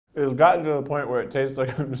It's gotten to the point where it tastes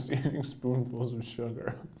like I'm just eating spoonfuls of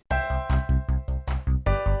sugar.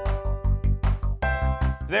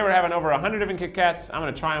 Today we're having over 100 different Kit Kats. I'm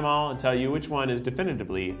gonna try them all and tell you which one is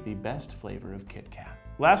definitively the best flavor of Kit Kat.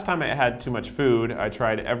 Last time I had too much food, I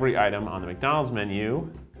tried every item on the McDonald's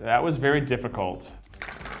menu. That was very difficult.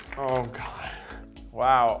 Oh God.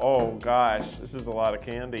 Wow, oh gosh, this is a lot of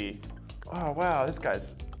candy. Oh wow, this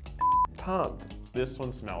guy's pumped. This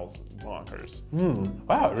one smells bonkers.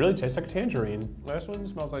 Wow, it really tastes like tangerine. This one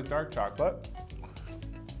smells like dark chocolate.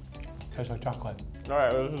 Tastes like chocolate. All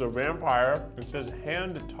right, this is a vampire. It says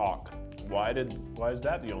hand talk. Why is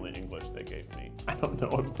that the only English they gave me? I don't know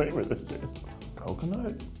what flavor this is.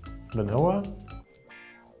 Coconut? Vanilla?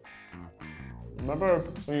 Remember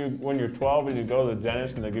when you're 12 and you go to the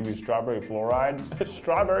dentist and they give you strawberry fluoride?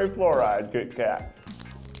 Strawberry fluoride Kit Kat.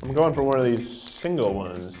 I'm going for one of these single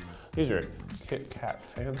ones. These are Kit Kat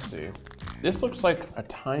Fancy. This looks like a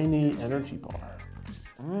tiny energy bar.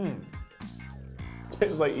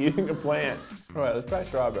 Tastes like eating a plant. All right, let's try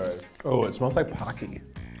strawberry. Oh, it smells like Pocky.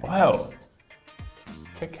 Wow.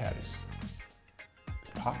 Kit Kat is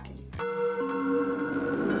Pocky.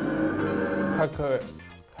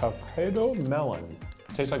 Hokkaido melon.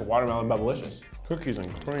 Tastes like watermelon bubblicious. Cookies and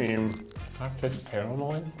cream. I taste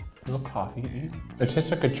caramelly. No coffee. It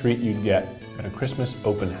tastes like a treat you'd get at a Christmas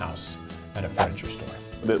open house at a furniture store.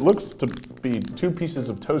 It looks to be 2 pieces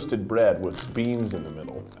of toasted bread with beans in the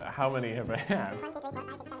middle. How many have I had?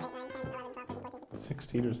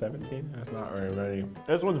 16 or 17? That's not very many.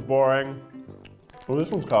 This one's boring. Well,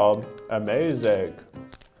 this one's called Amazake.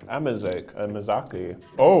 Amazaki.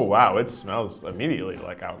 Oh wow, it smells immediately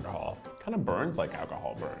like alcohol. Kind of burns like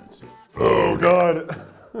alcohol burns. Oh God.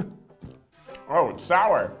 Oh, it's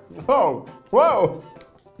sour. Whoa, whoa.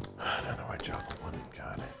 Another white chocolate one,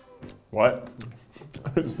 God. What?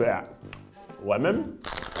 What is that? Lemon?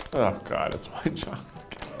 Oh God, it's white chocolate.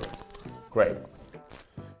 Great.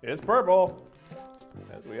 It's purple,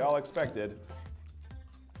 as we all expected.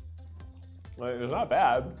 It's not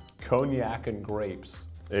bad. Cognac and grapes.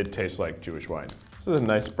 It tastes like Jewish wine. This is a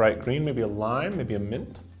nice bright green, maybe a lime, maybe a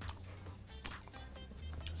mint.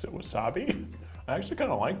 Is it wasabi? I actually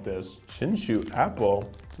kind of like this. Shinshu apple.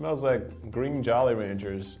 Smells like green Jolly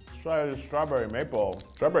Ranchers. Let's try this strawberry maple.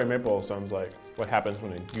 Strawberry maple sounds like what happens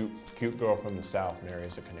when a cute girl from the South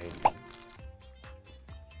marries a Canadian.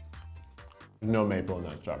 No maple in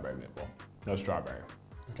that strawberry maple. No strawberry.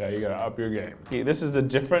 Okay, you gotta up your game. Okay, this is a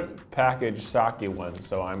different package sake one,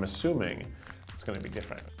 so I'm assuming it's gonna be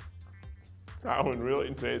different. That one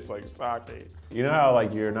really tastes like sake. You know how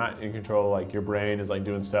like you're not in control, like your brain is like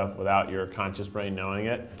doing stuff without your conscious brain knowing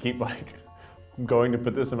it? Keep like going to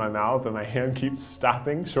put this in my mouth and my hand keeps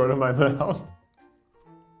stopping short of my mouth.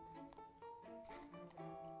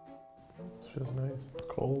 This feels nice, it's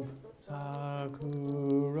cold.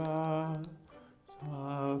 Sakura,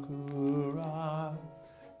 sakura,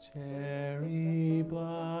 cherry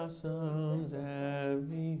blossoms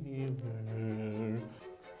everywhere.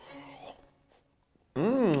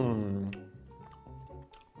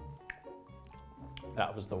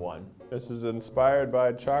 That was the one. This is inspired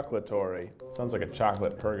by Chocolatory. Sounds like a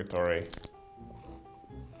chocolate purgatory.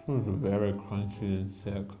 This is very crunchy and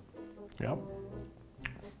thick. Yep.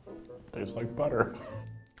 Tastes like butter.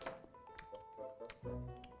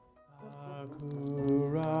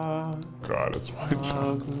 God, it's white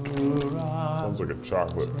chocolate. Sounds like a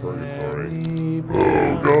chocolate purgatory.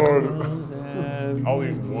 Oh God! I'll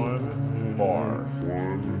eat one bar.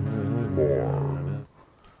 One bar.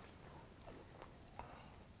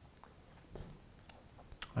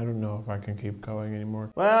 I don't know if I can keep going anymore.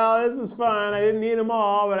 Well, this is fun. I didn't eat them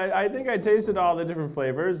all, but I think I tasted all the different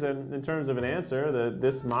flavors. And in terms of an answer,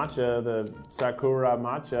 this matcha, the Sakura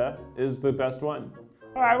matcha, is the best one.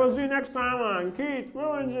 All right, we'll see you next time on Keith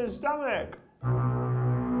Ruins His Stomach.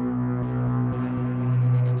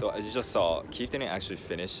 So as you just saw, Keith didn't actually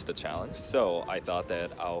finish the challenge, so I thought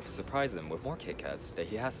that I'll surprise him with more Kit Kats that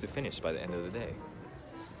he has to finish by the end of the day.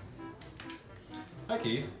 Hi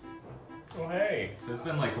Keith. Oh hey. So it's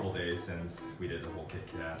been like a couple days since we did the whole Kit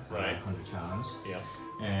Kat 100 challenge. Yeah.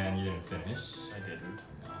 And you didn't finish. I didn't.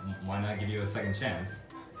 Why not give you a second chance?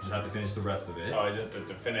 You just have to finish the rest of it. Oh, I just have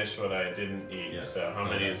to finish what I didn't eat. Yes. So how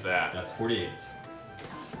many is that? That's 48.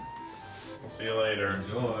 I'll see you later.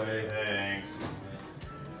 Enjoy. Thanks.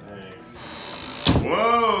 Thanks.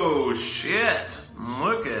 Whoa, shit.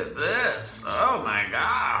 Look at this. Oh my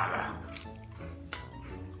God.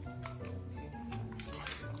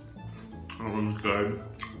 That one's good.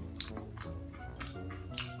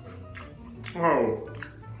 Oh.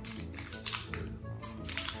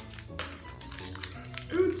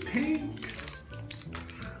 Ooh, it's pink.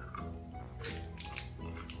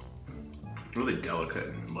 Really delicate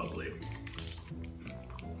and lovely.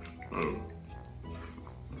 Oh.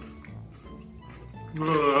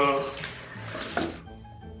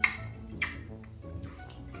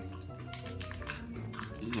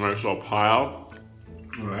 Nice little pile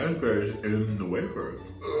of raspberries in the wafer.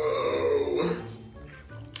 Oh.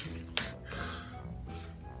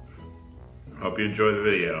 Hope you enjoyed the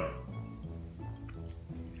video.